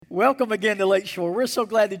Welcome again to Lakeshore. We're so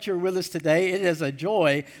glad that you're with us today. It is a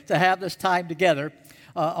joy to have this time together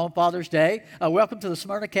on Father's Day. Welcome to the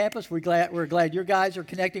Smyrna campus. We're glad you guys are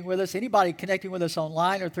connecting with us. Anybody connecting with us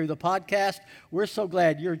online or through the podcast, we're so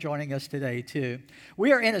glad you're joining us today too.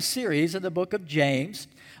 We are in a series in the book of James.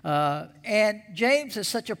 And James is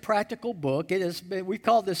such a practical book. We've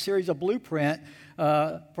called this series a blueprint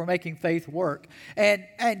for making faith work.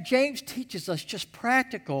 And James teaches us just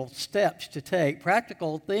practical steps to take,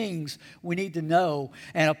 practical things we need to know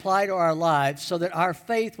and apply to our lives so that our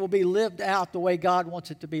faith will be lived out the way God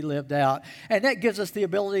wants it to be lived out. And that gives us the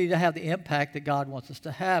ability to have the impact that God wants us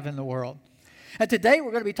to have in the world. And today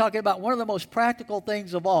we're going to be talking about one of the most practical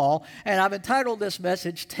things of all, and I've entitled this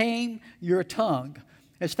message, Tame Your Tongue.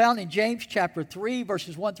 It's found in James chapter 3,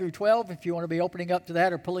 verses 1 through 12, if you want to be opening up to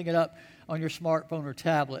that or pulling it up on your smartphone or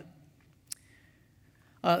tablet.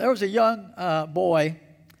 There was a young boy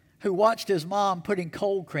who watched his mom putting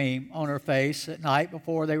cold cream on her face at night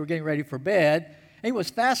before they were getting ready for bed. He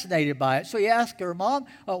was fascinated by it, so he asked her, "Mom,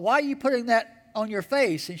 why are you putting that on your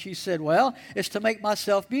face?" And she said, "Well, it's to make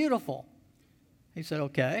myself beautiful." He said,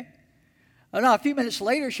 "Okay." Now, a few minutes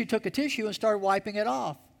later, she took a tissue and started wiping it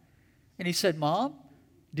off. And he said, "Mom,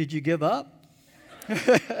 did you give up?"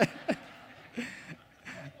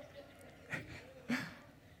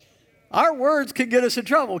 Our words can get us in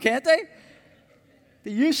trouble, can't they?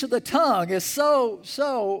 The use of the tongue is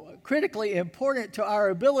so critically important to our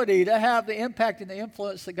ability to have the impact and the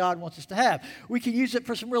influence that God wants us to have. We can use it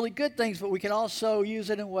for some really good things, but we can also use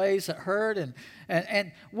it in ways that hurt.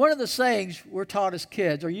 And one of the sayings we're taught as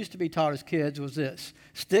kids, or used to be taught as kids, was this: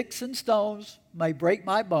 "Sticks and stones may break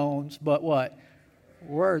my bones, but what?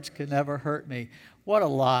 Words can never hurt me." What a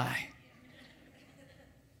lie.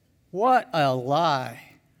 What a lie.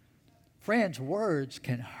 Friends, words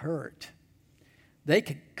can hurt. They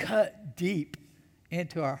can cut deep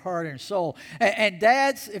into our heart and soul. And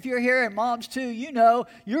dads, if you're here, and moms too, you know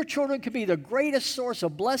your children can be the greatest source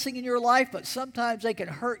of blessing in your life, but sometimes they can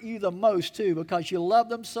hurt you the most too because you love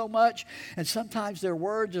them so much. And sometimes their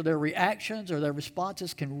words or their reactions or their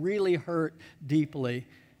responses can really hurt deeply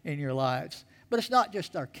in your lives. But it's not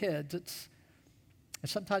just our kids. It's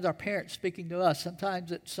sometimes our parents speaking to us.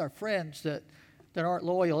 Sometimes it's our friends that aren't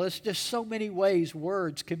loyal. It's just so many ways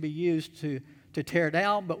words can be used to tear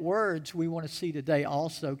down, but words we want to see today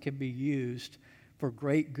also can be used for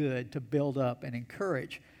great good, to build up and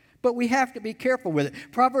encourage. But we have to be careful with it.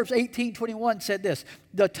 Proverbs 18:21 said this: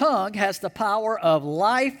 "The tongue has the power of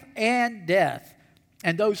life and death,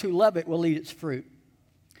 and those who love it will eat its fruit."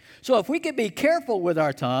 So if we can be careful with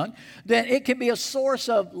our tongue, then it can be a source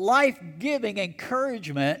of life-giving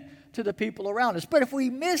encouragement to the people around us. But if we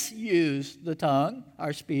misuse the tongue,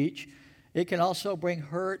 our speech, it can also bring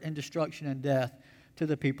hurt and destruction and death to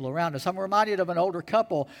the people around us. I'm reminded of an older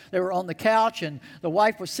couple. They were on the couch, and the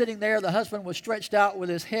wife was sitting there. The husband was stretched out with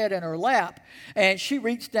his head in her lap, and she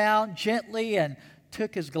reached down gently and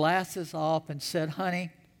took his glasses off and said,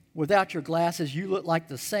 "Honey, without your glasses, you look like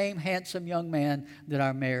the same handsome young man that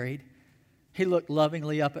I married." He looked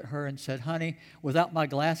lovingly up at her and said, "Honey, without my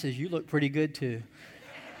glasses, you look pretty good too."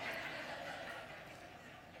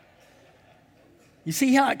 You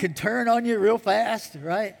see how it can turn on you real fast,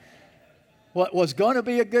 right? What was going to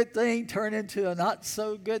be a good thing turned into a not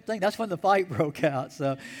so good thing. That's when the fight broke out.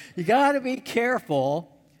 So you got to be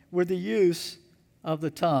careful with the use of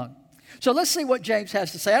the tongue. So let's see what James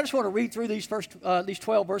has to say. I just want to read through these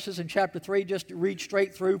 12 verses in chapter 3, just to read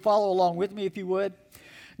straight through. Follow along with me if you would.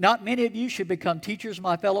 "Not many of you should become teachers,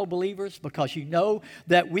 my fellow believers, because you know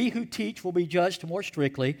that we who teach will be judged more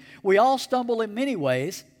strictly. We all stumble in many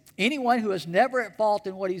ways. Anyone who is never at fault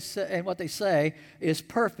in what they say is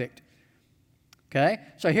perfect." Okay?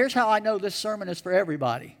 So here's how I know this sermon is for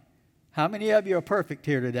everybody. How many of you are perfect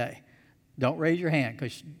here today? Don't raise your hand,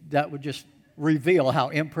 because that would just reveal how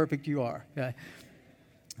imperfect you are. Okay?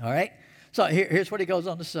 All right? So here's what he goes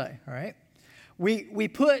on to say. All right?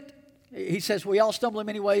 He says, we all stumble in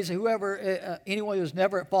many ways. Anyone who's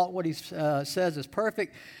never at fault what he says is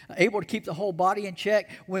perfect, able to keep the whole body in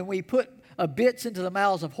check. When we put bits into the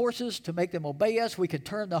mouths of horses to make them obey us, we can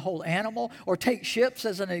turn the whole animal. Or take ships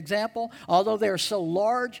as an example. Although they are so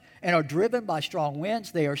large and are driven by strong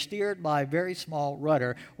winds, they are steered by a very small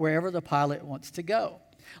rudder wherever the pilot wants to go.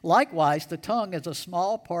 Likewise, the tongue is a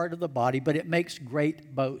small part of the body, but it makes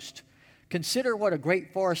great boast. Consider what a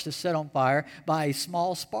great forest is set on fire by a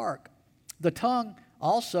small spark. The tongue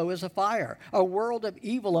also is a fire, a world of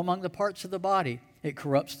evil among the parts of the body. It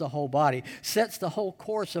corrupts the whole body, sets the whole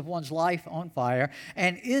course of one's life on fire,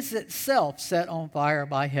 and is itself set on fire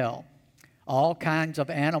by hell. All kinds of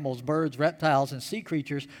animals, birds, reptiles, and sea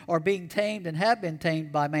creatures are being tamed and have been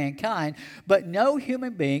tamed by mankind, but no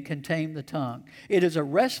human being can tame the tongue. It is a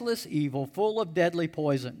restless evil full of deadly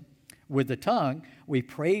poison. With the tongue, we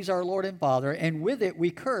praise our Lord and Father, and with it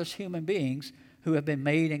we curse human beings who have been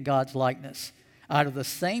made in God's likeness. Out of the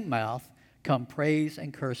same mouth come praise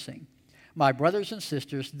and cursing. My brothers and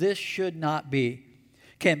sisters, this should not be.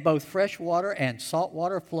 Can both fresh water and salt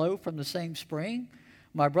water flow from the same spring?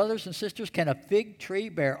 My brothers and sisters, can a fig tree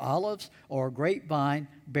bear olives or a grapevine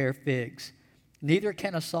bear figs? Neither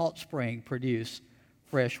can a salt spring produce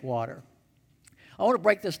fresh water. I want to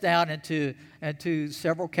break this down into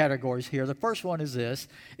several categories here. The first one is this.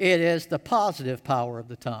 It is the positive power of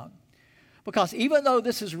the tongue. Because even though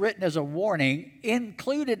this is written as a warning,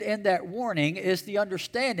 included in that warning is the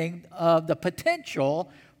understanding of the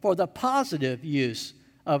potential for the positive use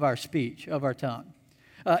of our speech, of our tongue.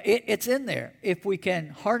 It's in there if we can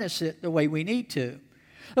harness it the way we need to.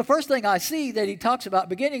 The first thing I see that he talks about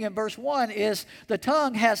beginning in verse 1 is the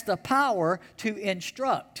tongue has the power to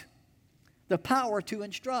instruct. The power to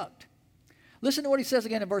instruct. Listen to what he says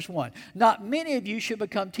again in verse 1. Not many of you should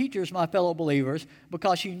become teachers, my fellow believers,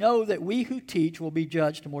 because you know that we who teach will be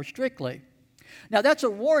judged more strictly. Now that's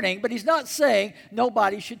a warning, but he's not saying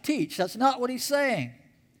nobody should teach. That's not what he's saying.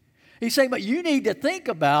 He's saying, but you need to think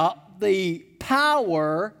about the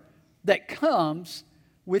power that comes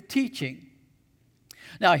with teaching.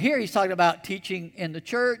 Now here he's talking about teaching in the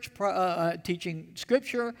church, teaching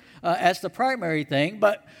Scripture as the primary thing,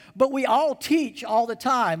 but we all teach all the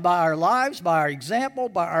time by our lives, by our example,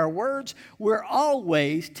 by our words. We're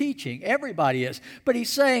always teaching. Everybody is. But he's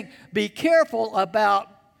saying be careful about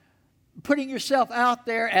putting yourself out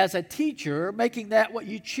there as a teacher, making that what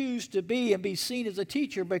you choose to be and be seen as a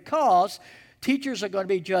teacher, because teachers are going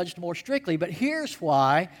to be judged more strictly. But here's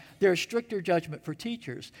why there's stricter judgment for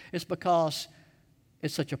teachers. It's because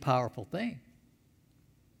it's such a powerful thing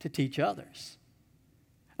to teach others.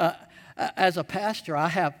 As a pastor, I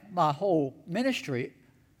have my whole ministry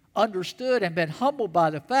understood and been humbled by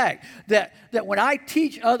the fact that when I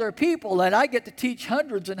teach other people, and I get to teach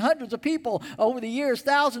hundreds and hundreds of people over the years,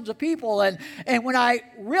 thousands of people, and when I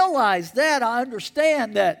realize that, I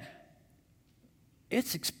understand that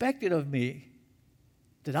it's expected of me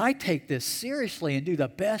that I take this seriously and do the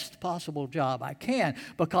best possible job I can,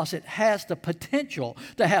 because it has the potential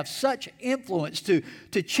to have such influence to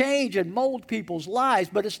change and mold people's lives.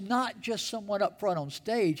 But it's not just someone up front on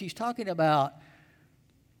stage. He's talking about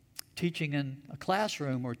teaching in a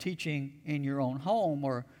classroom, or teaching in your own home,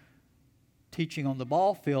 or teaching on the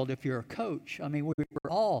ball field if you're a coach. I mean,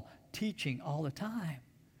 we're all teaching all the time.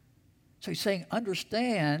 So he's saying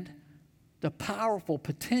understand the powerful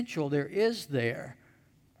potential there is there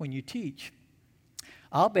when you teach.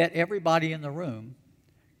 I'll bet everybody in the room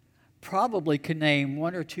probably can name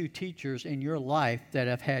one or two teachers in your life that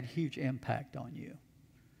have had huge impact on you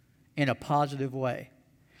in a positive way.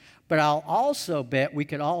 But I'll also bet we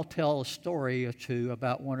could all tell a story or two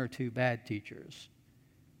about one or two bad teachers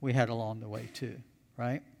we had along the way too,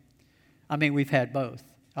 right? I mean, we've had both.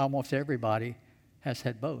 Almost everybody has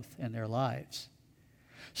had both in their lives.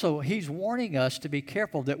 So he's warning us to be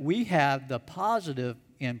careful that we have the positive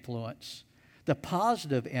influence, the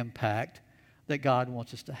positive impact that God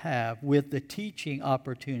wants us to have with the teaching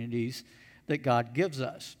opportunities that God gives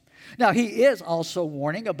us. Now, he is also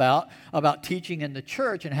warning about teaching in the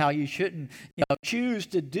church and how you shouldn't choose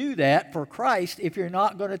to do that for Christ if you're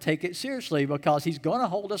not going to take it seriously, because he's going to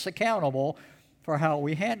hold us accountable for how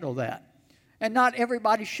we handle that. And not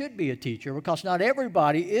everybody should be a teacher, because not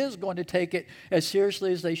everybody is going to take it as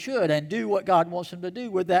seriously as they should and do what God wants them to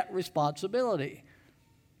do with that responsibility.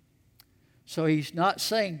 So he's not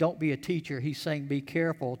saying don't be a teacher. He's saying be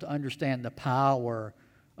careful to understand the power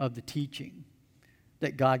of the teaching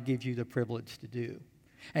that God gives you the privilege to do.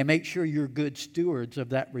 And make sure you're good stewards of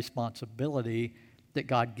that responsibility that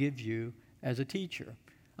God gives you as a teacher.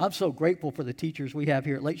 I'm so grateful for the teachers we have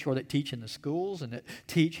here at Lakeshore that teach in the schools and that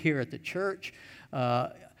teach here at the church.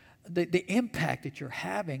 The impact that you're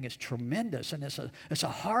having is tremendous, and it's a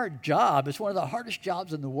hard job. It's one of the hardest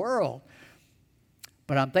jobs in the world.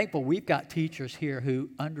 But I'm thankful we've got teachers here who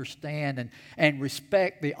understand and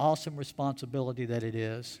respect the awesome responsibility that it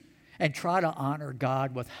is, and try to honor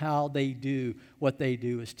God with how they do what they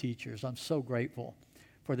do as teachers. I'm so grateful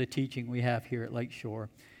for the teaching we have here at Lakeshore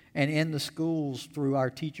and in the schools through our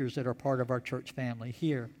teachers that are part of our church family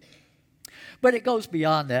here. But it goes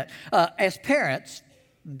beyond that. As parents,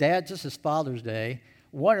 dads, this is Father's Day,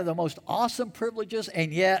 one of the most awesome privileges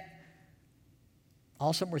and yet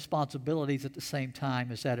awesome responsibilities at the same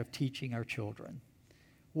time is that of teaching our children.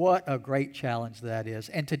 What a great challenge that is.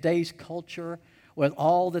 And today's culture, with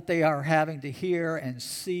all that they are having to hear and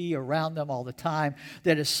see around them all the time,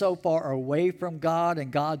 that is so far away from God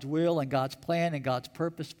and God's will and God's plan and God's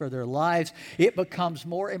purpose for their lives, it becomes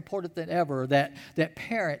more important than ever that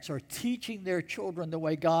parents are teaching their children the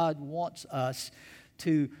way God wants us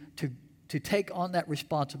to take on that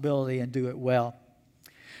responsibility and do it well.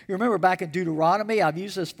 You remember back in Deuteronomy, I've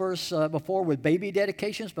used this verse before with baby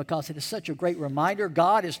dedications because it is such a great reminder.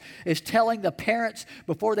 God is telling the parents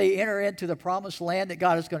before they enter into the promised land that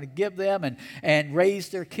God is going to give them and raise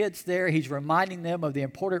their kids there. He's reminding them of the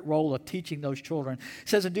important role of teaching those children. It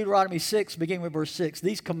says in Deuteronomy 6, beginning with verse 6,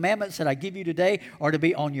 "These commandments that I give you today are to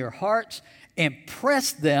be on your hearts.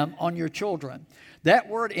 Impress them on your children." That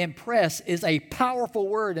word impress is a powerful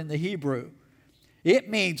word in the Hebrew. It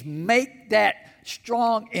means make that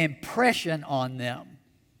strong impression on them.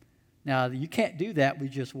 Now, you can't do that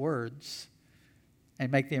with just words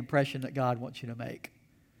and make the impression that God wants you to make.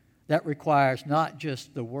 That requires not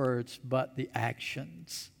just the words, but the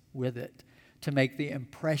actions with it to make the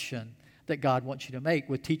impression that God wants you to make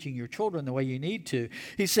with teaching your children the way you need to.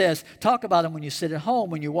 He says, talk about them when you sit at home,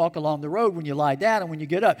 when you walk along the road, when you lie down, and when you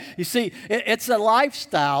get up. You see, it's a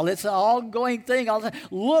lifestyle. It's an ongoing thing.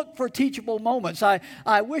 Look for teachable moments.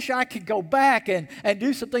 I wish I could go back and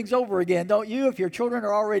do some things over again, don't you? If your children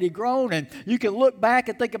are already grown and you can look back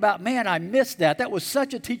and think about, man, I missed that. That was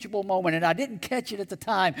such a teachable moment, and I didn't catch it at the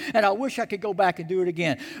time, and I wish I could go back and do it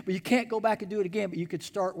again. But you can't go back and do it again, but you could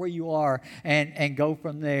start where you are and go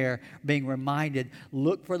from there, being reminded.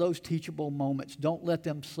 Look for those teachable moments. Don't let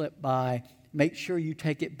them slip by. Make sure you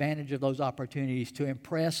take advantage of those opportunities to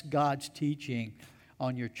impress God's teaching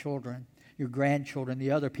on your children, your grandchildren,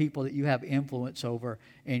 the other people that you have influence over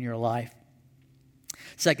in your life.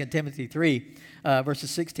 2 Timothy 3,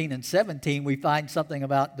 verses 16 and 17, we find something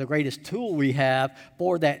about the greatest tool we have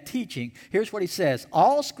for that teaching. Here's what he says.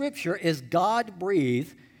 All Scripture is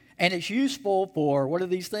God-breathed, and it's useful for, what are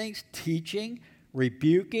these things? Teaching,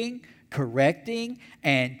 rebuking, correcting,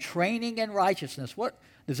 and training in righteousness. What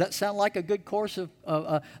does that sound like? A good course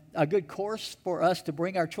a good course for us to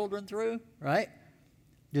bring our children through, right?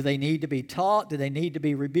 Do they need to be taught? Do they need to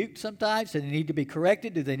be rebuked sometimes? Do they need to be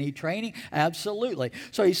corrected? Do they need training? Absolutely.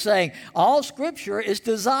 So he's saying all Scripture is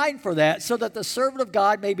designed for that, so that the servant of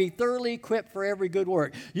God may be thoroughly equipped for every good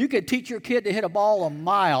work. You could teach your kid to hit a ball a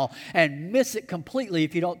mile and miss it completely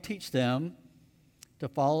if you don't teach them to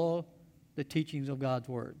follow the teachings of God's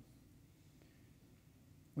Word.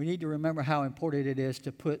 We need to remember how important it is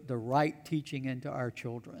to put the right teaching into our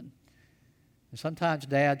children. And sometimes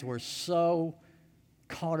dads were so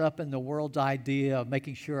caught up in the world's idea of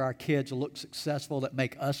making sure our kids look successful, that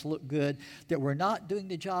make us look good, that we're not doing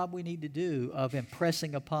the job we need to do of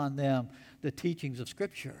impressing upon them the teachings of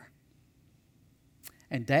Scripture.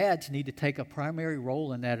 And dads need to take a primary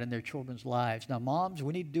role in that in their children's lives. Now, moms,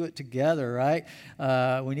 we need to do it together, right?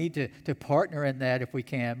 We need to partner in that if we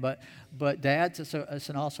can. But dads, it's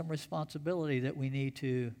an awesome responsibility that we need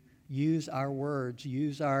to use our words,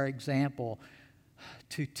 use our example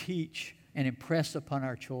to teach and impress upon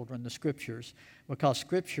our children the Scriptures, because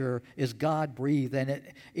Scripture is God-breathed, and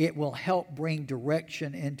it will help bring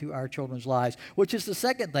direction into our children's lives, which is the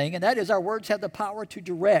second thing, and that is our words have the power to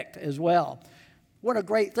direct as well. What a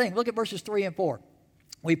great thing. Look at verses 3 and 4.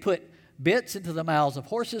 We put bits into the mouths of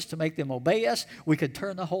horses to make them obey us. We could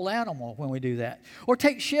turn the whole animal when we do that. Or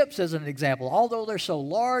take ships as an example. Although they're so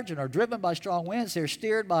large and are driven by strong winds, they're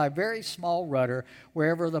steered by a very small rudder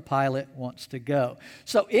wherever the pilot wants to go.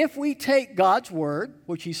 So if we take God's Word,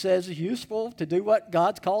 which he says is useful to do what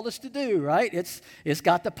God's called us to do, right? It's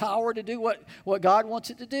got the power to do what God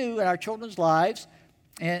wants it to do in our children's lives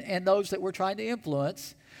and those that we're trying to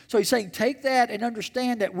influence. So he's saying take that and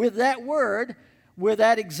understand that with that word, with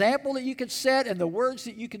that example that you can set and the words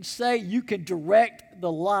that you can say, you can direct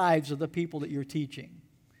the lives of the people that you're teaching.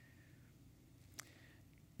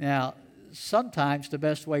 Now, sometimes the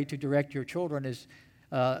best way to direct your children is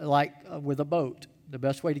like with a boat. The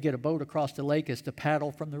best way to get a boat across the lake is to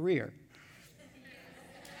paddle from the rear.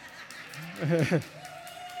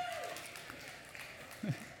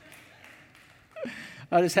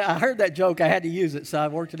 I heard that joke. I had to use it, so I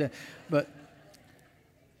worked it in. But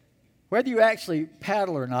whether you actually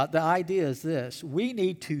paddle or not, the idea is this. We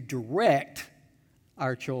need to direct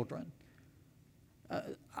our children.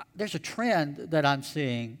 There's a trend that I'm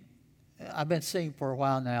seeing, I've been seeing for a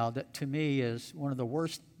while now, that to me is one of the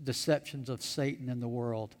worst deceptions of Satan in the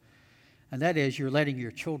world. And that is you're letting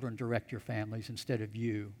your children direct your families instead of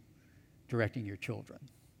you directing your children.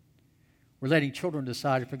 We're letting children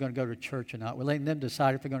decide if they're going to go to church or not. We're letting them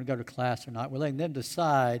decide if they're going to go to class or not. We're letting them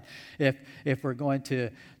decide if we're going to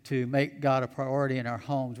make God a priority in our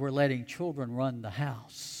homes. We're letting children run the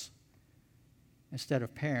house instead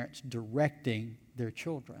of parents directing their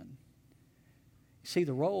children. See,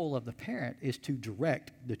 the role of the parent is to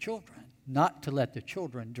direct the children, not to let the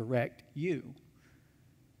children direct you.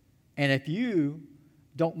 And if you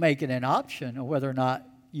don't make it an option of whether or not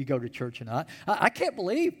you go to church or not. I can't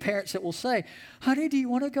believe parents that will say, honey, do you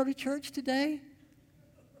want to go to church today?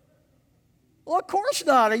 Well, of course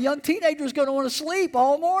not. A young teenager is going to want to sleep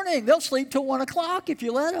all morning. They'll sleep till 1 o'clock if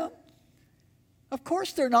you let them. Of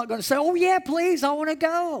course they're not going to say, oh, yeah, please, I want to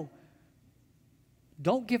go.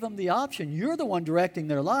 Don't give them the option. You're the one directing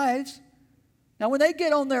their lives. Now, when they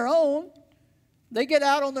get on their own, they get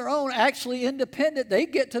out on their own, actually independent, they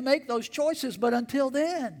get to make those choices. But until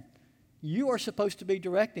then, you are supposed to be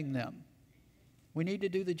directing them. We need to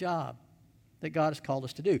do the job that God has called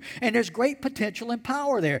us to do. And there's great potential and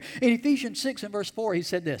power there. In Ephesians 6 and verse 4, he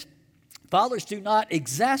said this, fathers, do not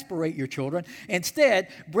exasperate your children. Instead,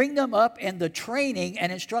 bring them up in the training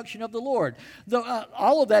and instruction of the Lord.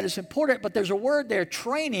 All of that is important, but there's a word there,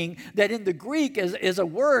 training, that in the Greek is a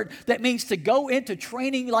word that means to go into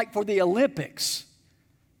training like for the Olympics.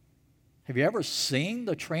 Have you ever seen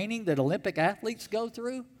the training that Olympic athletes go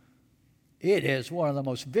through? It is one of the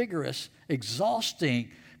most vigorous, exhausting,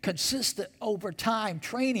 consistent over time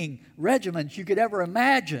training regimens you could ever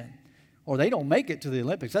imagine. Or they don't make it to the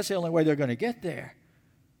Olympics. That's the only way they're going to get there.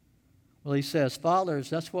 Well, he says, fathers,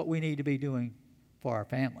 that's what we need to be doing for our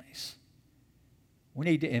families. We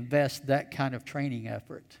need to invest that kind of training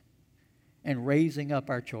effort in raising up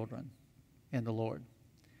our children in the Lord.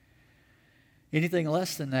 Anything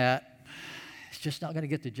less than that, it's just not going to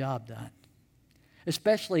get the job done.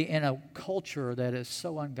 Especially in a culture that is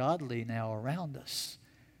so ungodly now around us.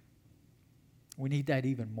 We need that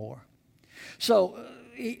even more. So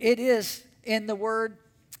it is in the Word,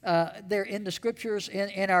 there in the Scriptures,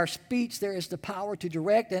 in our speech, there is the power to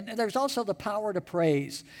direct, and there's also the power to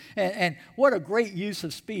praise. And what a great use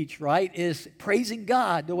of speech, right, is praising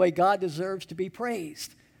God the way God deserves to be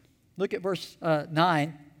praised. Look at verse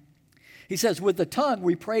 9. He says, with the tongue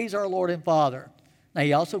we praise our Lord and Father. Now,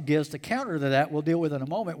 he also gives the counter to that. We'll deal with in a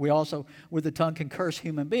moment. We also, with the tongue, can curse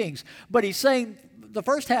human beings. But he's saying the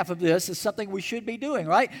first half of this is something we should be doing,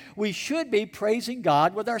 right? We should be praising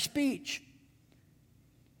God with our speech.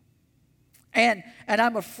 And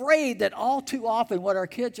I'm afraid that all too often what our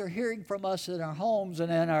kids are hearing from us in our homes and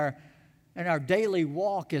in our daily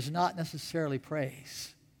walk is not necessarily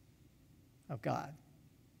praise of God.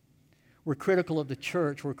 We're critical of the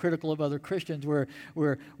church. We're critical of other Christians.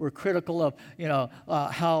 We're critical of,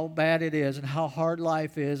 how bad it is and how hard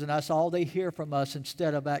life is. And that's all they hear from us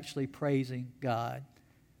instead of actually praising God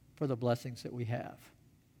for the blessings that we have.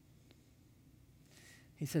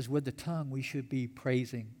 He says, with the tongue, we should be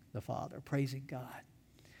praising the Father, praising God.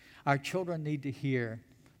 Our children need to hear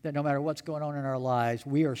that no matter what's going on in our lives,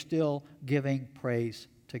 we are still giving praise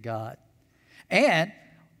to God. And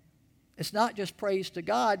it's not just praise to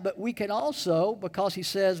God, but we can also, because he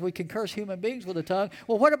says we can curse human beings with the tongue,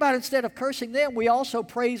 well, what about instead of cursing them, we also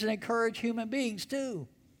praise and encourage human beings too?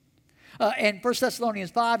 In 1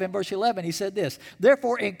 Thessalonians 5 and verse 11, he said this,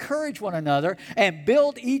 therefore encourage one another and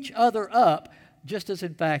build each other up, just as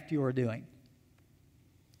in fact you are doing.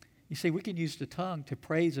 You see, we can use the tongue to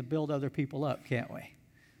praise and build other people up, can't we?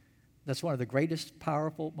 That's one of the greatest,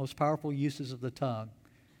 most powerful uses of the tongue,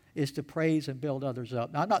 is to praise and build others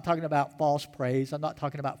up. Now, I'm not talking about false praise. I'm not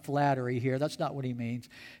talking about flattery here. That's not what he means.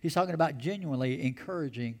 He's talking about genuinely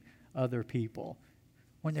encouraging other people.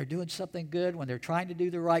 When they're doing something good, when they're trying to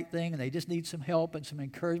do the right thing and they just need some help and some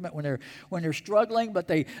encouragement, when they're struggling but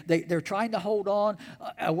they're trying to hold on,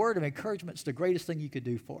 a word of encouragement is the greatest thing you could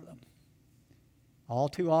do for them. All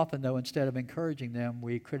too often, though, instead of encouraging them,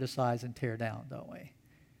 we criticize and tear down, don't we?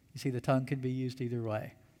 You see, the tongue can be used either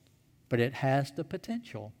way. But it has the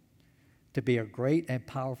potential to be a great and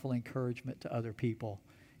powerful encouragement to other people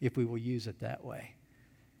if we will use it that way.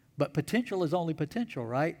 But potential is only potential,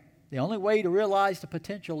 right? The only way to realize the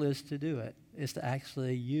potential is to do it, is to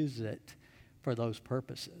actually use it for those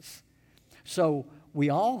purposes. So we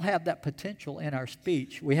all have that potential in our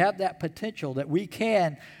speech. We have that potential that we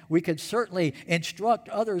can certainly instruct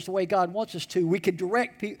others the way God wants us to. We can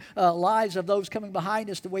direct lives of those coming behind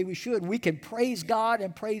us the way we should. We can praise God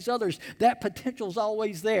and praise others. That potential is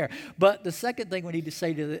always there. But the second thing we need to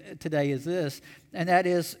say today is this, and that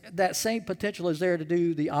is that same potential is there to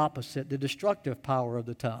do the opposite. The destructive power of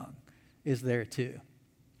the tongue is there too.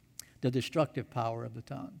 The destructive power of the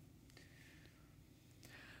tongue.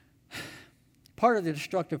 part of the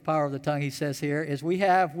destructive power of the tongue, he says here, is we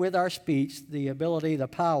have with our speech the ability, the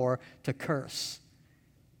power to curse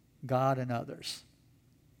God and others.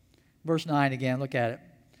 Verse 9 again, look at it.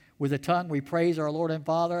 With the tongue we praise our Lord and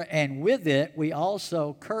Father, and with it we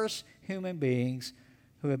also curse human beings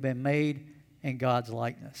who have been made in God's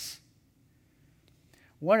likeness.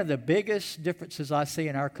 One of the biggest differences I see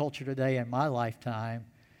in our culture today in my lifetime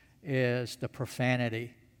is the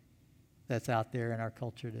profanity that's out there in our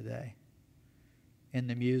culture today. In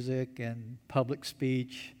the music and public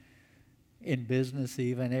speech, in business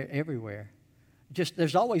even, everywhere. Just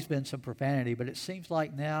there's always been some profanity, but it seems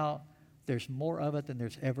like now there's more of it than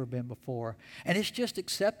there's ever been before. And it's just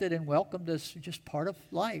accepted and welcomed as just part of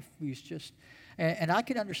life. It's just, and I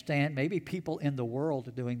can understand maybe people in the world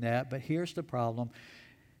are doing that, but here's the problem.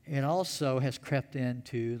 It also has crept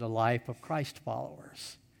into the life of Christ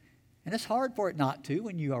followers. And it's hard for it not to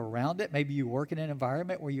when you are around it. Maybe you work in an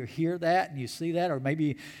environment where you hear that and you see that, or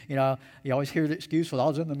maybe, you always hear the excuse, well, I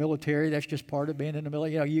was in the military, that's just part of being in the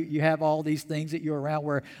military. You have all these things that you're around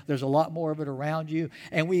where there's a lot more of it around you,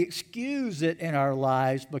 and we excuse it in our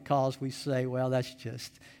lives because we say, well, that's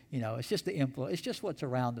just, it's just the influence, it's just what's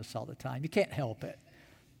around us all the time. You can't help it.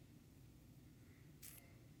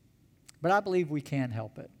 But I believe we can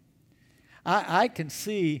help it. I can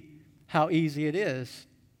see how easy it is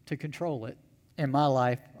to control it in my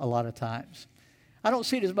life a lot of times. I don't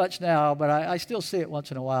see it as much now, but I still see it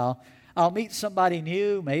once in a while. I'll meet somebody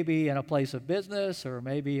new, maybe in a place of business or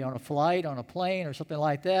maybe on a flight, on a plane or something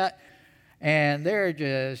like that, and they're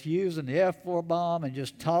just using the F-4 bomb and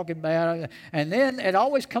just talking bad. And then it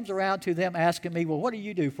always comes around to them asking me, well, what do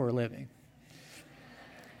you do for a living?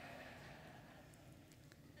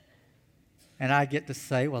 And I get to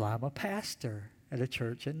say, well, I'm a pastor at a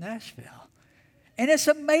church in Nashville. And it's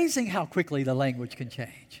amazing how quickly the language can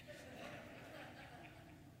change.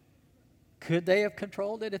 Could they have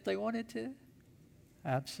controlled it if they wanted to?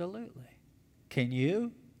 Absolutely. Can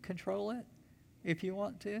you control it if you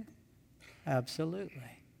want to?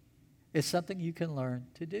 Absolutely. It's something you can learn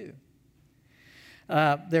to do.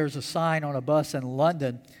 There's a sign on a bus in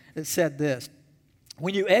London that said this: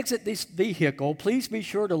 when you exit this vehicle, please be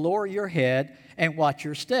sure to lower your head and watch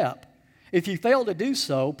your step. If you fail to do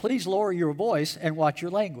so, please lower your voice and watch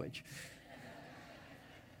your language.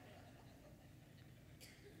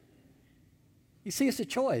 You see, it's a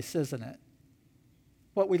choice, isn't it?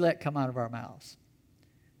 What we let come out of our mouths.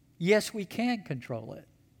 Yes, we can control it.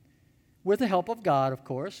 With the help of God, of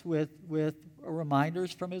course, with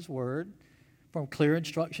reminders from His Word, from clear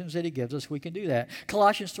instructions that He gives us, we can do that.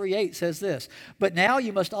 Colossians 3:8 says this: but now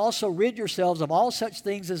you must also rid yourselves of all such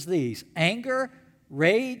things as these: anger,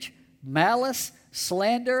 rage, malice,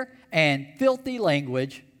 slander, and filthy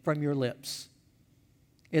language from your lips.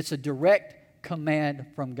 It's a direct command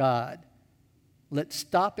from God. Let's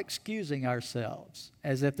stop excusing ourselves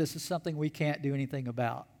as if this is something we can't do anything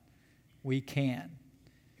about. We can.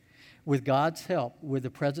 With God's help, with the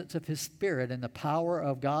presence of His Spirit and the power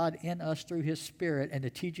of God in us through His Spirit and the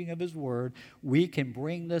teaching of His Word, we can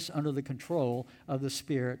bring this under the control of the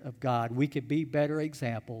Spirit of God. We can be better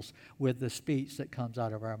examples with the speech that comes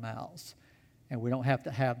out of our mouths. And we don't have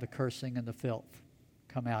to have the cursing and the filth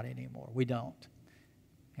come out anymore. We don't.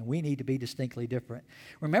 And we need to be distinctly different.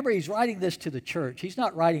 Remember, he's writing this to the church. He's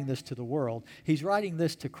not writing this to the world. He's writing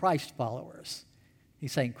this to Christ followers.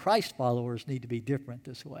 He's saying Christ followers need to be different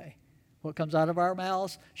this way. What comes out of our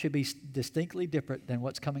mouths should be distinctly different than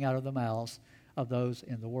what's coming out of the mouths of those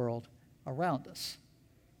in the world around us.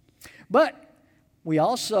 But we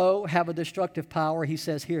also have a destructive power, he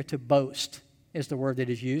says here, to boast is the word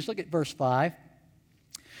that is used. Look at verse 5.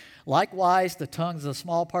 Likewise, the tongue is a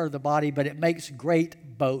small part of the body, but it makes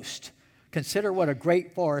great boast. Consider what a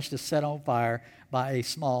great forest is set on fire by a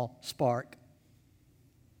small spark.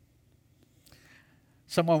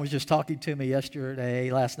 Someone was just talking to me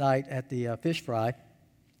last night at the fish fry.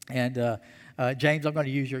 And James, I'm going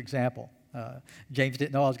to use your example. James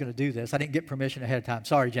didn't know I was going to do this. I didn't get permission ahead of time.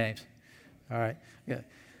 Sorry, James. All right.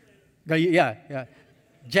 Yeah.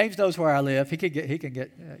 James knows where I live. He can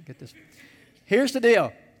get this. Here's the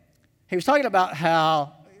deal. He was talking about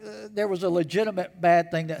how there was a legitimate bad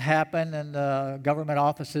thing that happened, and government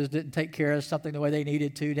offices didn't take care of something the way they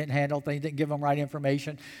needed to, didn't handle things, didn't give them right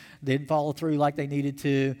information, didn't follow through like they needed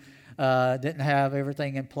to, didn't have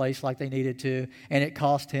everything in place like they needed to, and it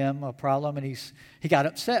cost him a problem, and he got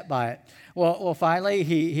upset by it. Well, finally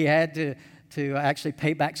he had to actually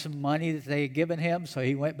pay back some money that they had given him, so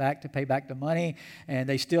he went back to pay back the money, and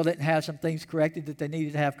they still didn't have some things corrected that they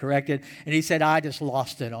needed to have corrected, and he said, I just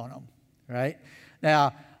lost it on them, right?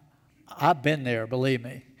 Now, I've been there, believe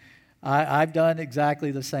me. I've done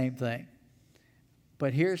exactly the same thing.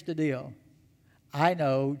 But here's the deal. I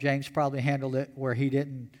know James probably handled it where he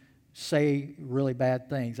didn't say really bad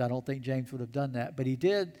things. I don't think James would have done that. But he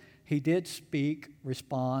did speak,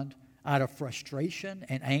 respond out of frustration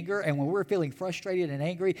and anger. And when we're feeling frustrated and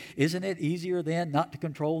angry, isn't it easier then not to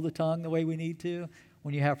control the tongue the way we need to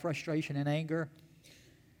when you have frustration and anger?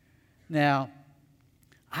 Now,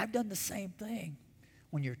 I've done the same thing.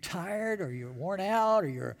 When you're tired or you're worn out or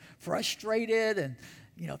you're frustrated and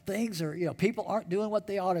things are, people aren't doing what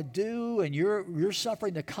they ought to do and you're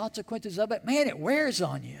suffering the consequences of it, man, it wears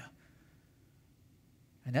on you.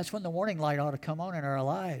 And that's when the warning light ought to come on in our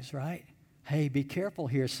lives, right? Hey, be careful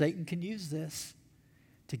here. Satan can use this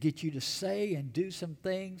to get you to say and do some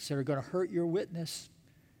things that are going to hurt your witness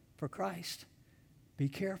for Christ. Be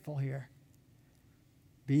careful here.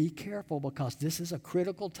 Be careful, because this is a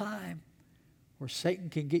critical time where Satan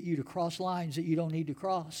can get you to cross lines that you don't need to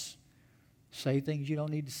cross. Say things you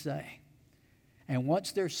don't need to say. And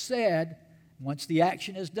once they're said, once the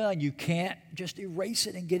action is done, you can't just erase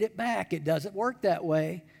it and get it back. It doesn't work that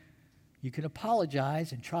way. You can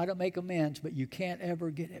apologize and try to make amends, but you can't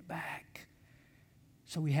ever get it back.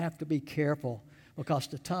 So we have to be careful, because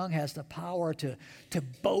the tongue has the power to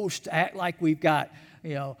boast, act like we've got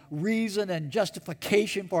reason and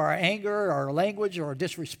justification for our anger or our language or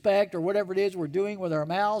disrespect or whatever it is we're doing with our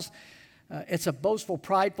mouths. It's a boastful,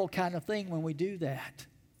 prideful kind of thing when we do that.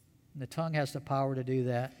 And the tongue has the power to do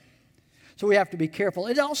that. So we have to be careful.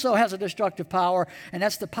 It also has a destructive power, and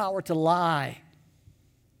that's the power to lie.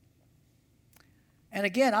 And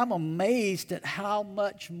again, I'm amazed at how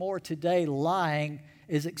much more today lying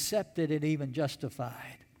is accepted and even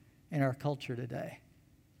justified in our culture today.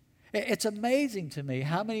 It's amazing to me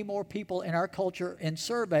how many more people in our culture, in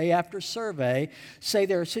survey after survey, say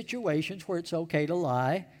there are situations where it's okay to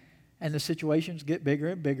lie, and the situations get bigger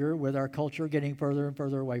and bigger with our culture getting further and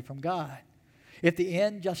further away from God. If the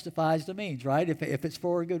end justifies the means, right? If it's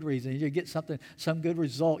for a good reason, you get some good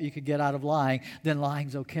result you could get out of lying, then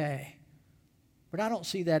lying's okay. But I don't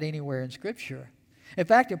see that anywhere in Scripture. In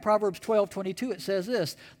fact, in Proverbs 12:22, it says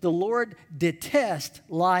this: the Lord detests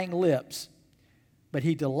lying lips, but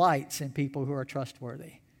He delights in people who are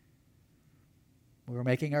trustworthy. We're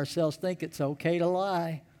making ourselves think it's okay to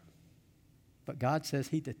lie, but God says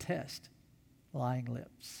He detests lying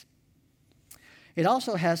lips. It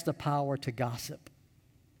also has the power to gossip.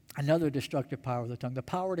 Another destructive power of the tongue, the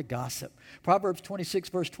power to gossip. Proverbs 26,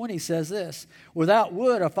 verse 20 says this: without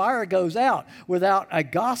wood, a fire goes out. Without a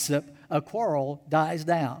gossip, a quarrel dies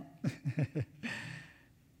down.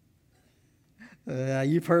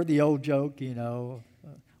 You've heard the old joke,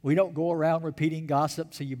 we don't go around repeating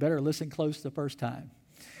gossip, so you better listen close the first time.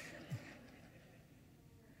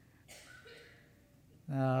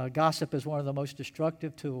 Gossip is one of the most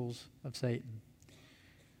destructive tools of Satan.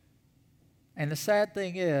 And the sad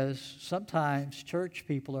thing is, sometimes church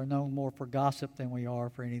people are known more for gossip than we are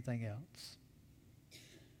for anything else.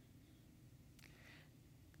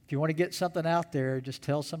 If you want to get something out there, just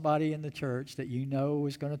tell somebody in the church that you know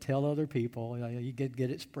is going to tell other people. You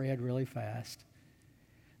get it spread really fast.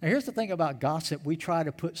 Now, here's the thing about gossip. We try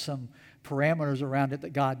to put some parameters around it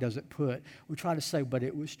that God doesn't put. We try to say, but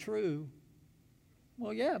it was true.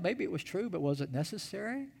 Well, yeah, maybe it was true, but was it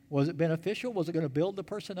necessary? Was it beneficial? Was it going to build the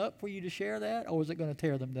person up for you to share that, or was it going to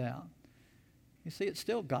tear them down? You see, it's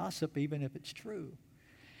still gossip even if it's true.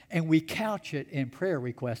 And we couch it in prayer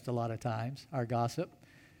requests a lot of times, our gossip.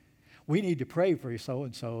 We need to pray for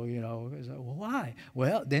so-and-so, Well, why?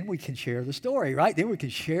 Well, then we can share the story, right? Then we can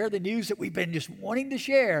share the news that we've been just wanting to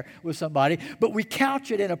share with somebody, but we couch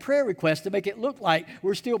it in a prayer request to make it look like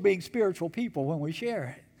we're still being spiritual people when we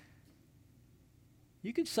share it.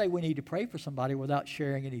 You could say we need to pray for somebody without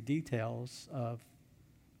sharing any details of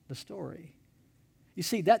the story. You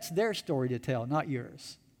see, that's their story to tell, not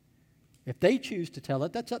yours. If they choose to tell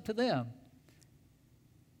it, that's up to them.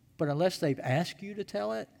 But unless they've asked you to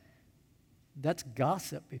tell it, that's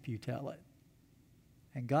gossip if you tell it.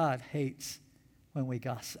 And God hates when we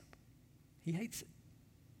gossip. He hates it.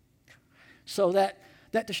 So that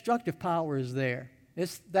destructive power is there.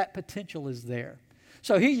 That potential is there.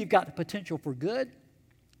 So here you've got the potential for good,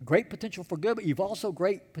 great potential for good, but you've also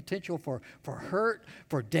great potential for hurt,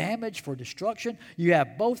 for damage, for destruction. You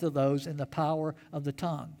have both of those in the power of the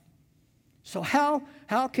tongue. So how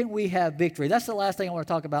can we have victory? That's the last thing I want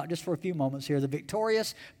to talk about just for a few moments here, the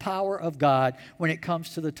victorious power of God when it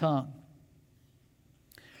comes to the tongue.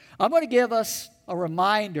 I'm going to give us a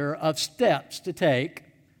reminder of steps to take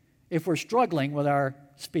if we're struggling with our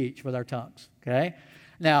speech, with our tongues, okay?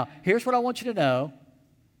 Now, here's what I want you to know.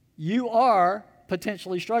 You are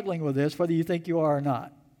potentially struggling with this, whether you think you are or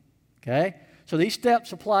not, okay? So these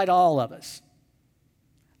steps apply to all of us.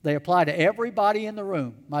 They apply to everybody in the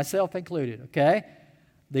room, myself included, okay?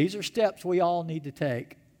 These are steps we all need to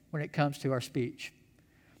take when it comes to our speech.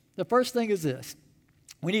 The first thing is this.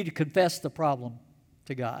 We need to confess the problem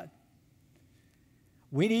to God.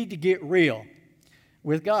 We need to get real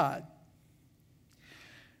with God.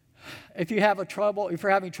 If you're having trouble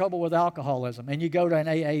with alcoholism and you go to an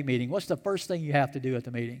AA meeting, what's the first thing you have to do at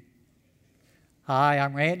the meeting? Hi,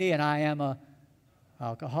 I'm Randy and I am an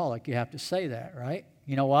alcoholic. You have to say that, right?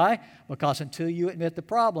 You know why? Because until you admit the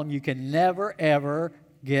problem, you can never, ever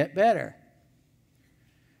get better.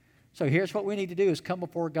 So here's what we need to do is come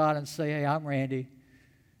before God and say, hey, I'm Randy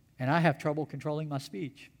and I have trouble controlling my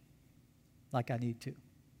speech like I need to.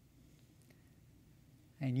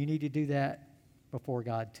 And you need to do that before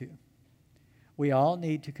God too. We all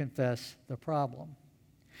need to confess the problem.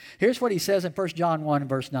 Here's what he says in 1 John 1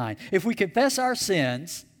 verse 9. If we confess our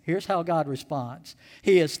sins, here's how God responds.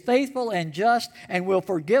 He is faithful and just and will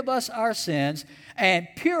forgive us our sins and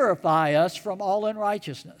purify us from all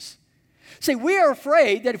unrighteousness. See, we are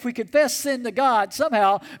afraid that if we confess sin to God,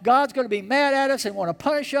 somehow God's going to be mad at us and want to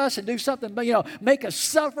punish us and do something, make us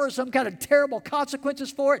suffer some kind of terrible consequences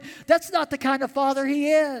for it. That's not the kind of Father He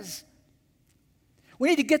is. We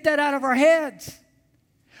need to get that out of our heads.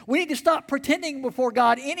 We need to stop pretending before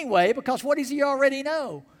God anyway, because what does He already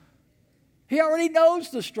know? He already knows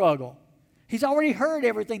the struggle. He's already heard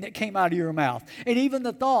everything that came out of your mouth, and even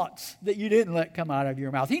the thoughts that you didn't let come out of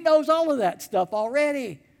your mouth. He knows all of that stuff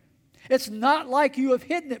already. It's not like you have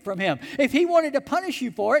hidden it from Him. If He wanted to punish you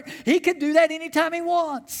for it, He could do that anytime He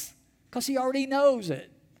wants, because He already knows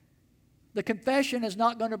it. The confession is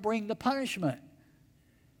not going to bring the punishment.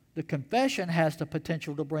 The confession has the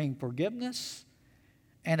potential to bring forgiveness,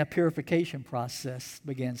 and a purification process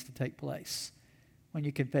begins to take place when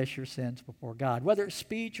you confess your sins before God. Whether it's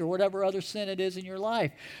speech or whatever other sin it is in your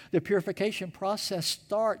life, the purification process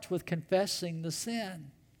starts with confessing the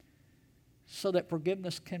sin so that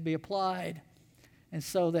forgiveness can be applied and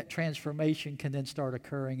so that transformation can then start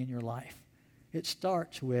occurring in your life. It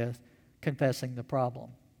starts with confessing the problem.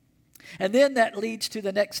 And then that leads to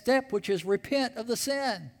the next step, which is repent of the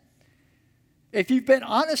sin. If you've been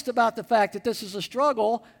honest about the fact that this is a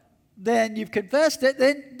struggle, then you've confessed it,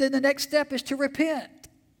 then the next step is to repent.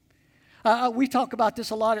 We talk about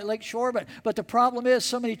this a lot at Lakeshore, but the problem is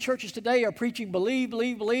so many churches today are preaching believe,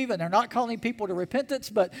 believe, believe, and they're not calling people to repentance.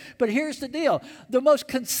 But here's the deal. The most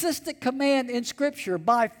consistent command in Scripture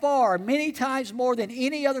by far, many times more than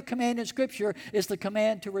any other command in Scripture, is the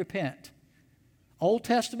command to repent. Old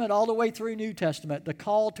Testament all the way through New Testament, the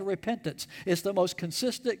call to repentance is the most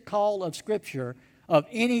consistent call of Scripture, of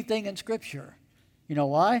anything in Scripture. You know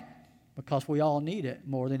why? Because we all need it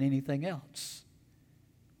more than anything else.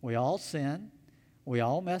 We all sin, we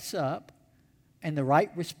all mess up, and the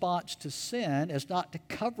right response to sin is not to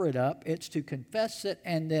cover it up, it's to confess it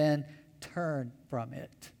and then turn from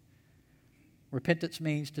it. Repentance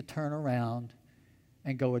means to turn around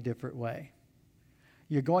and go a different way.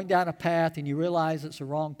 You're going down a path and you realize it's the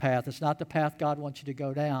wrong path. It's not the path God wants you to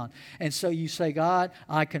go down. And so you say, God,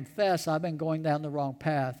 I confess I've been going down the wrong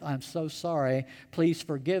path. I'm so sorry. Please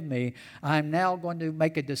forgive me. I'm now going to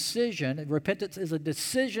make a decision. Repentance is a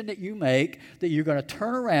decision that you make that you're going to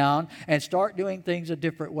turn around and start doing things a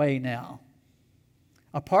different way now.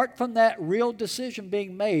 Apart from that real decision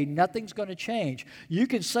being made, nothing's going to change. You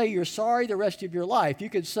can say you're sorry the rest of your life. You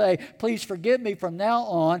can say, please forgive me from now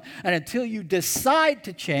on. And until you decide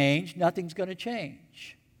to change, nothing's going to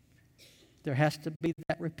change. There has to be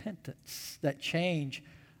that repentance, that change.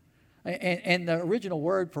 And the original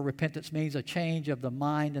word for repentance means a change of the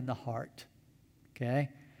mind and the heart. Okay?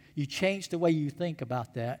 You change the way you think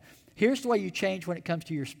about that. Here's the way you change when it comes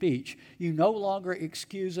to your speech. You no longer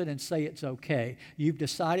excuse it and say it's okay. You've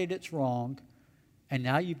decided it's wrong, and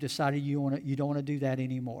now you've decided you don't want to do that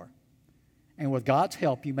anymore. And with God's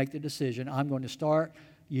help, you make the decision, I'm going to start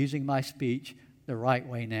using my speech the right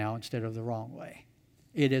way now instead of the wrong way.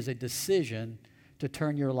 It is a decision to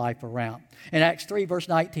turn your life around. In Acts 3, verse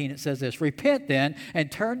 19, it says this, repent then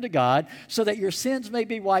and turn to God so that your sins may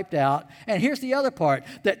be wiped out. And here's the other part,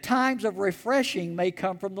 that times of refreshing may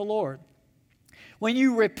come from the Lord. When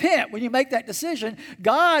you repent, when you make that decision,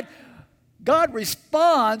 God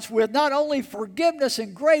responds with not only forgiveness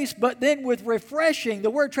and grace, but then with refreshing.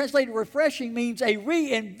 The word translated refreshing means a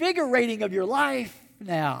reinvigorating of your life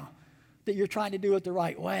now that you're trying to do it the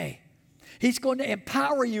right way. He's going to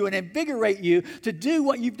empower you and invigorate you to do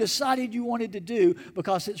what you've decided you wanted to do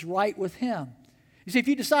because it's right with Him. You see, if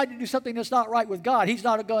you decide to do something that's not right with God, He's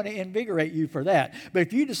not going to invigorate you for that. But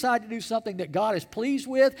if you decide to do something that God is pleased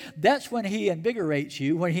with, that's when He invigorates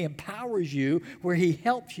you, when He empowers you, where He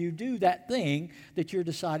helps you do that thing that you're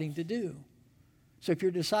deciding to do. So if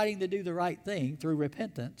you're deciding to do the right thing through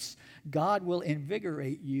repentance, God will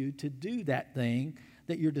invigorate you to do that thing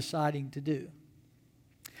that you're deciding to do.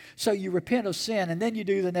 So you repent of sin, and then you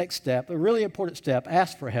do the next step, a really important step,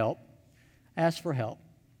 ask for help. Ask for help.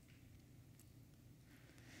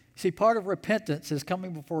 See, part of repentance is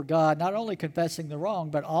coming before God, not only confessing the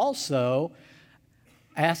wrong, but also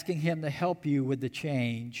asking Him to help you with the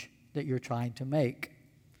change that you're trying to make.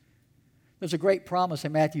 There's a great promise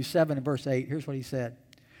in Matthew 7 and verse 8. Here's what He said.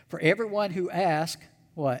 For everyone who asks,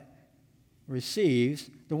 what? Receives.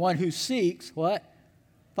 The one who seeks, what?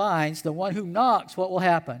 Finds. The one who knocks, what will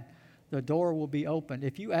happen? The door will be opened.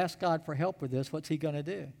 If you ask God for help with this, what's He going to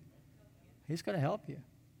do? He's going to help you.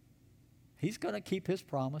 He's going to keep His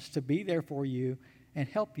promise to be there for you and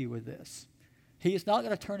help you with this. He is not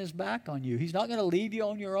going to turn His back on you. He's not going to leave you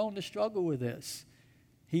on your own to struggle with this.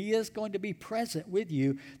 He is going to be present with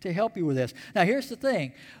you to help you with this. Now, here's the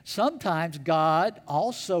thing. Sometimes God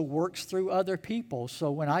also works through other people.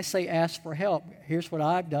 So when I say ask for help, here's what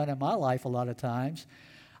I've done in my life a lot of times.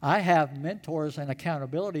 I have mentors and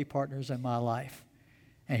accountability partners in my life.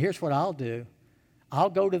 And here's what I'll do. I'll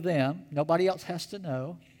go to them. Nobody else has to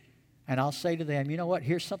know. And I'll say to them, you know what,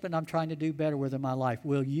 here's something I'm trying to do better with in my life.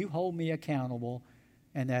 Will you hold me accountable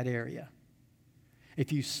in that area?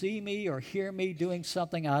 If you see me or hear me doing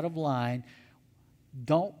something out of line,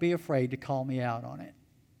 don't be afraid to call me out on it.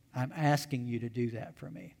 I'm asking you to do that for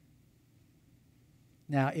me.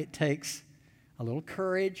 Now, it takes a little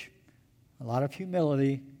courage, a lot of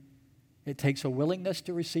humility. It takes a willingness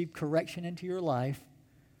to receive correction into your life.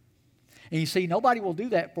 And you see, nobody will do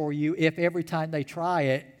that for you if every time they try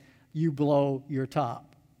it, you blow your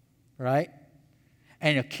top, right?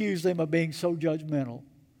 And accuse them of being so judgmental,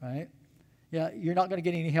 right? Yeah, you're not going to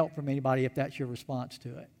get any help from anybody if that's your response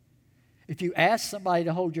to it. If you ask somebody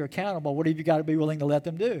to hold you accountable, what have you got to be willing to let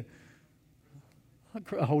them do?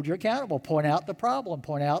 Hold you accountable. Point out the problem.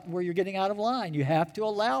 Point out where you're getting out of line. You have to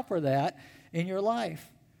allow for that in your life.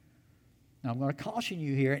 Now, I'm going to caution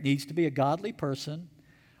you here. It needs to be a godly person,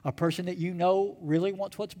 a person that you know really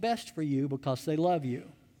wants what's best for you because they love you.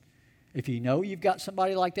 If you know you've got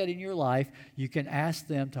somebody like that in your life, you can ask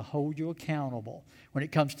them to hold you accountable. When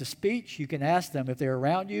it comes to speech, you can ask them if they're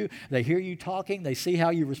around you, they hear you talking, they see how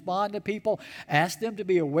you respond to people. Ask them to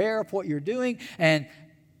be aware of what you're doing and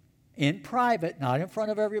in private, not in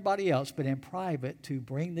front of everybody else, but in private, to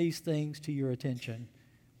bring these things to your attention.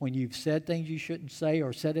 When you've said things you shouldn't say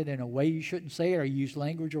or said it in a way you shouldn't say it or used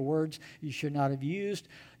language or words you should not have used,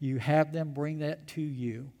 you have them bring that to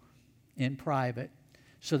you in private,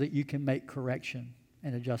 so that you can make correction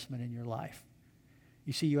and adjustment in your life.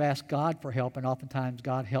 You see, you ask God for help, and oftentimes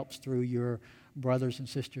God helps through your brothers and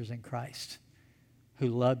sisters in Christ who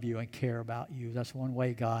love you and care about you. That's one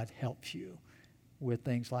way God helps you with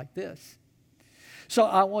things like this. So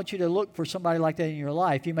I want you to look for somebody like that in your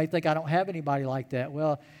life. You may think, I don't have anybody like that.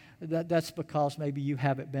 Well, that's because maybe you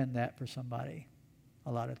haven't been that for somebody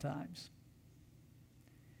a lot of times.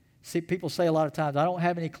 See, people say a lot of times, I don't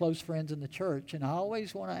have any close friends in the church. And I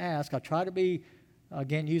always want to ask, I try to be,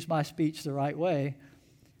 again, use my speech the right way.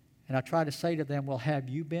 And I try to say to them, well, have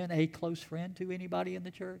you been a close friend to anybody in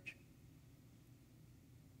the church?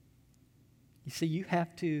 You see, you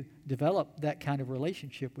have to develop that kind of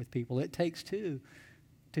relationship with people. It takes two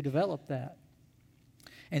to develop that.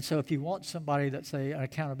 And so if you want somebody that's an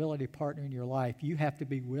accountability partner in your life, you have to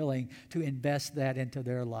be willing to invest that into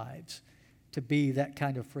their lives, to be that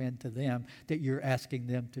kind of friend to them that you're asking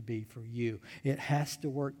them to be for you. It has to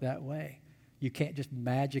work that way. You can't just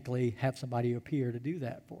magically have somebody appear to do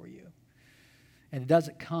that for you. And it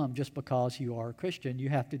doesn't come just because you are a Christian. You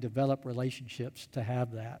have to develop relationships to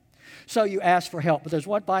have that. So you ask for help. But there's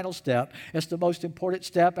one final step. It's the most important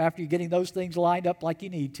step after you're getting those things lined up like you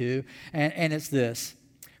need to. And it's this.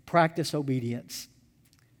 Practice obedience.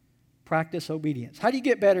 Practice obedience. How do you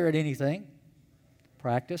get better at anything?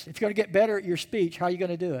 Practice. If you're going to get better at your speech, how are you going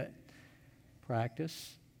to do it?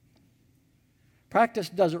 Practice. Practice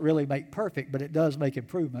doesn't really make perfect, but it does make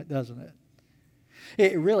improvement, doesn't it?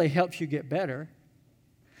 It really helps you get better.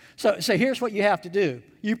 So here's what you have to do.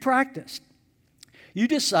 You practice. You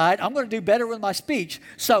decide, I'm going to do better with my speech.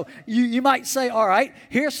 So you might say, all right,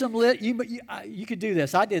 here's some list. You could do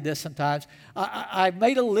this. I did this sometimes. I've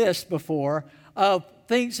made a list before of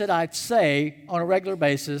things that I say on a regular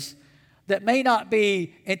basis that may not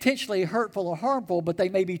be intentionally hurtful or harmful, but they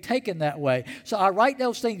may be taken that way. So I write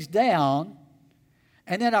those things down,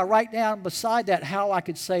 And then I write down beside that how I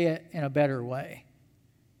could say it in a better way.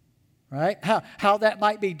 Right? How that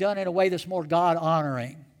might be done in a way that's more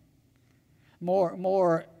God-honoring.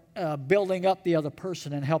 More building up the other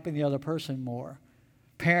person and helping the other person more.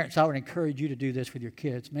 Parents, I would encourage you to do this with your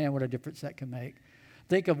kids. Man, what a difference that can make.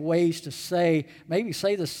 Think of ways to say, maybe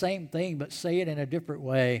say the same thing, but say it in a different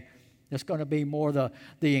way. It's going to be more the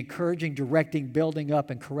encouraging, directing, building up,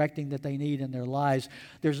 and correcting that they need in their lives.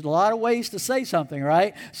 There's a lot of ways to say something,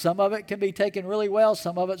 right? Some of it can be taken really well.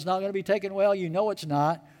 Some of it's not going to be taken well. You know it's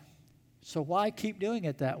not. So why keep doing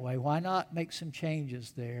it that way? Why not make some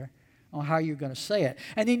changes there on how you're going to say it?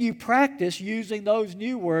 And then you practice using those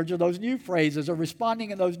new words or those new phrases or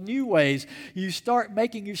responding in those new ways. You start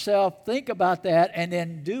making yourself think about that and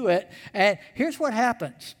then do it. And here's what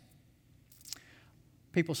happens.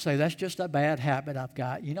 People say, that's just a bad habit I've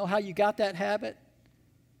got. You know how you got that habit?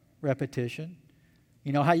 Repetition.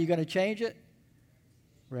 You know how you're going to change it?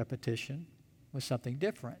 Repetition with something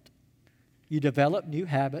different. You develop new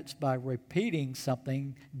habits by repeating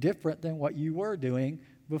something different than what you were doing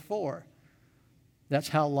before. That's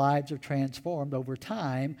how lives are transformed over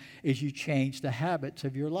time, is you change the habits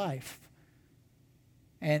of your life.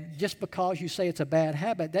 And just because you say it's a bad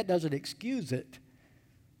habit, that doesn't excuse it.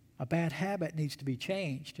 A bad habit needs to be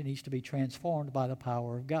changed. It needs to be transformed by the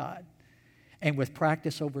power of God. And with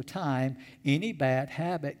practice over time, any bad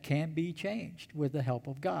habit can be changed with the help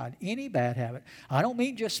of God. Any bad habit. I don't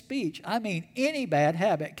mean just speech. I mean any bad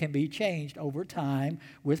habit can be changed over time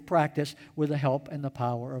with practice with the help and the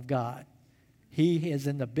power of God. He is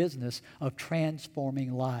in the business of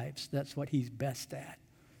transforming lives. That's what He's best at.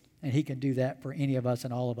 And He can do that for any of us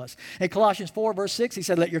and all of us. In Colossians 4, verse 6, He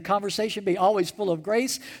said, let your conversation be always full of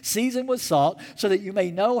grace, seasoned with salt, so that you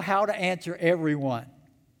may know how to answer everyone.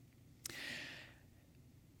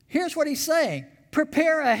 Here's what He's saying.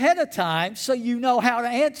 Prepare ahead of time so you know how to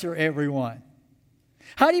answer everyone.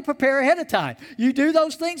 How do you prepare ahead of time? You do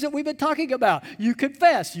those things that we've been talking about. You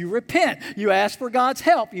confess, you repent, you ask for God's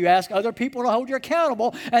help, you ask other people to hold you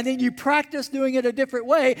accountable, and then you practice doing it a different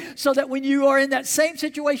way so that when you are in that same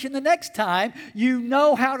situation the next time, you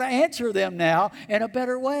know how to answer them now in a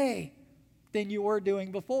better way than you were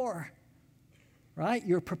doing before. Right?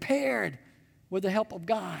 You're prepared with the help of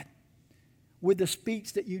God, with the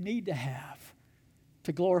speech that you need to have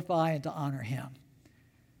to glorify and to honor Him.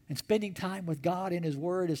 And spending time with God in His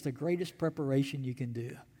Word is the greatest preparation you can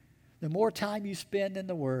do. The more time you spend in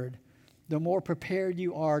the Word, the more prepared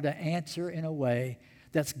you are to answer in a way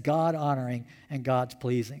that's God-honoring and God's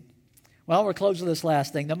pleasing. Well, we're closing with this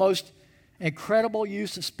last thing. The most incredible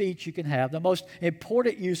use of speech you can have, the most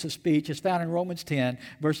important use of speech is found in Romans 10,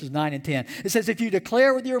 verses 9 and 10. It says, if you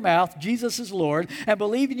declare with your mouth Jesus is Lord and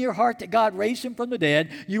believe in your heart that God raised Him from the dead,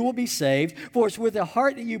 you will be saved. For it's with the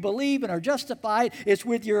heart that you believe and are justified. It's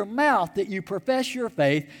with your mouth that you profess your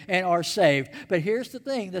faith and are saved. But here's the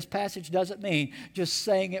thing, this passage doesn't mean just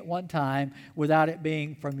saying it one time without it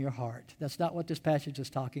being from your heart. That's not what this passage is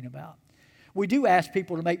talking about. We do ask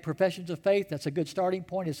people to make professions of faith. That's a good starting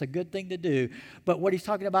point. It's a good thing to do. But what he's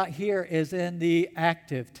talking about here is in the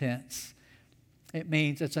active tense. It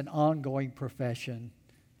means it's an ongoing profession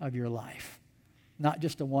of your life, not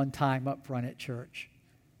just a one-time up front at church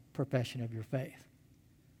profession of your faith.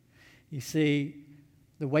 You see,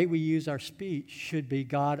 the way we use our speech should be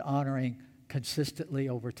God-honoring consistently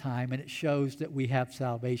over time, and it shows that we have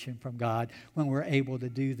salvation from God when we're able to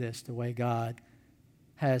do this the way God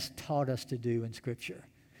has taught us to do in Scripture.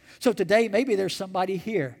 So today, maybe there's somebody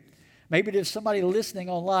here. Maybe there's somebody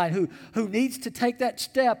listening online who needs to take that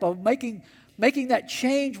step of making that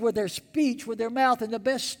change with their speech, with their mouth. And the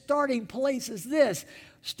best starting place is this.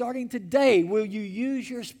 Starting today, will you use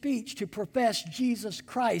your speech to profess Jesus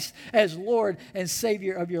Christ as Lord and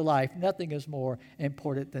Savior of your life? Nothing is more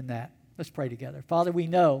important than that. Let's pray together. Father, we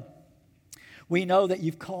know that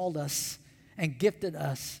you've called us and gifted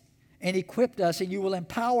us and equipped us, and you will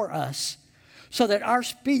empower us so that our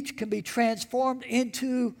speech can be transformed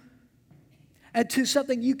into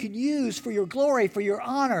something you can use for your glory, for your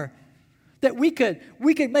honor, that we could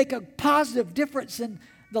make a positive difference in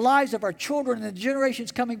the lives of our children and the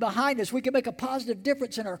generations coming behind us. We could make a positive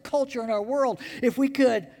difference in our culture and our world if we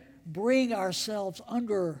could bring ourselves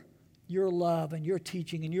under your love and your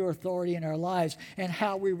teaching and your authority in our lives and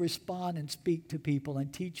how we respond and speak to people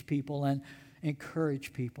and teach people and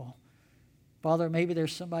encourage people. Father, maybe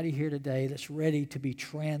there's somebody here today that's ready to be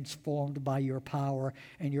transformed by your power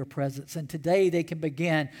and your presence. And today they can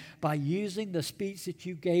begin by using the speech that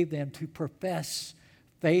you gave them to profess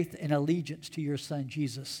faith and allegiance to your Son,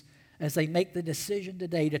 Jesus, as they make the decision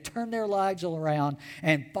today to turn their lives all around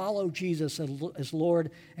and follow Jesus as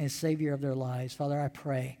Lord and Savior of their lives. Father, I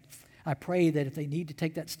pray that if they need to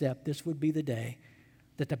take that step, this would be the day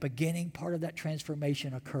that the beginning part of that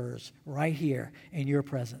transformation occurs right here in your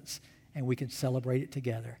presence, and we can celebrate it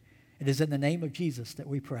together. It is in the name of Jesus that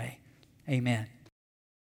we pray. Amen.